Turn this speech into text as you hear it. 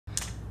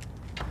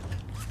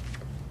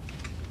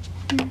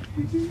We're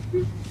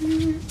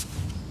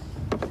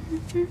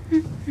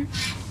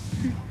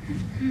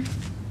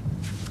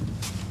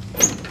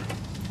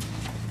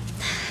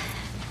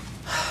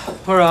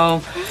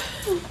home.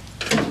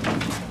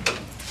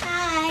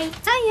 Hi.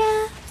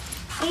 Hiya.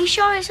 Are you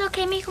sure it's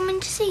okay me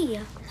coming to see you?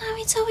 No,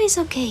 it's always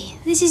okay.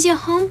 This is your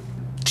home.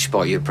 She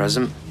bought you a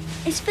present.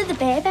 It's for the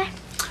baby.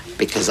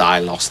 Because I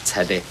lost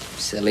Teddy.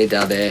 Silly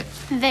daddy.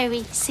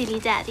 Very silly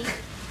daddy.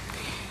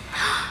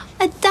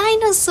 A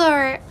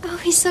dinosaur. Oh,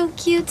 he's so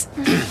cute.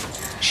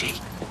 She.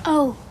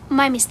 Oh,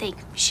 my mistake.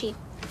 She.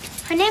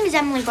 Her name is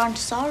Emily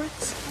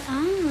Brontosaurus.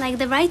 Oh, like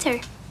the writer.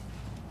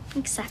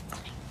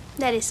 Exactly.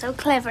 That is so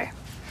clever.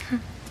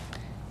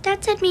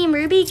 Dad said me and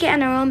Ruby get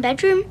in our own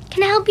bedroom.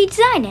 Can I help you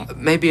design it?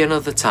 Maybe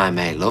another time,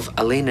 eh, love?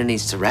 Alina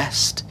needs to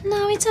rest.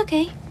 No, it's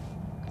okay.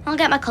 I'll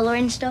get my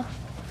colouring stuff.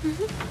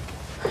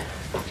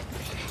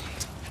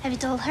 Have you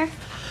told her?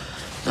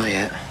 Not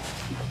yet.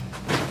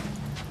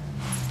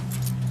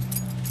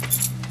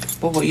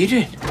 What are you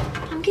doing?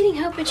 I'm getting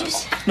her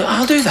pictures. No,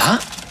 I'll do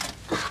that.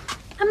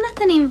 I'm not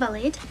an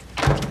invalid.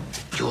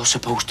 You're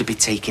supposed to be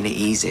taking it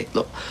easy.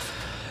 Look,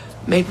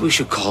 maybe we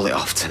should call it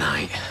off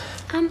tonight.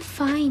 I'm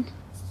fine.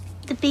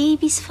 The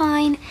baby's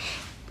fine.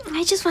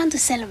 I just want to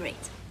celebrate.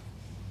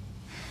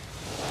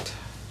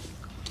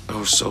 I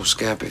was so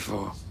scared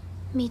before.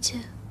 Me too.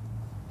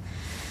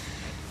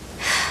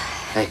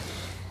 Hey.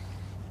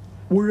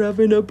 We're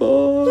having a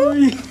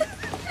boy.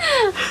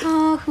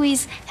 Oh, who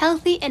is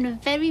healthy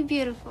and very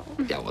beautiful.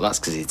 Yeah, well, that's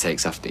because he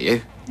takes after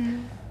you.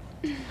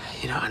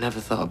 You know, I never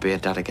thought I'd be a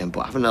dad again,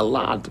 but having a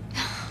lad,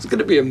 it's going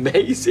to be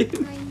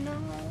amazing. I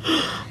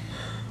know.